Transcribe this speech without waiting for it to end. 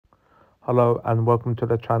Hello and welcome to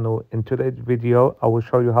the channel. In today's video I will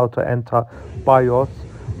show you how to enter BIOS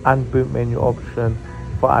and boot menu option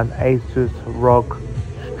for an ASUS ROG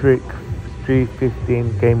STRIX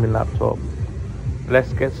G15 gaming laptop.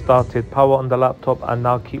 Let's get started. Power on the laptop and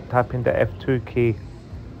now keep tapping the F2 key.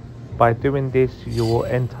 By doing this you will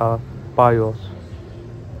enter BIOS.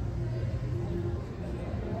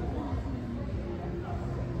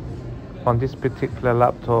 On this particular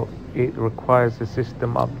laptop it requires a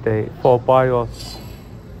system update for BIOS.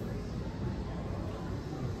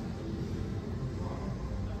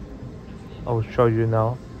 I will show you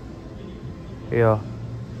now. Here,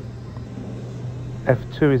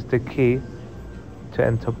 F2 is the key to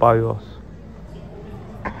enter BIOS.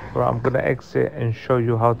 Right, I'm going to exit and show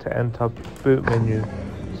you how to enter boot menu.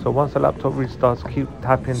 So once the laptop restarts, keep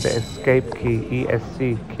tapping the escape key,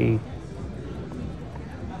 ESC key.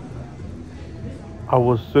 I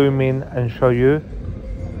will zoom in and show you.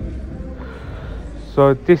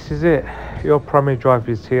 So this is it. Your primary drive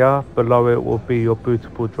is here. Below it will be your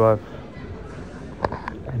bootable drive.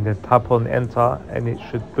 And then tap on enter and it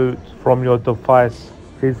should boot from your device.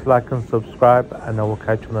 Please like and subscribe and I will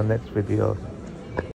catch you on the next video.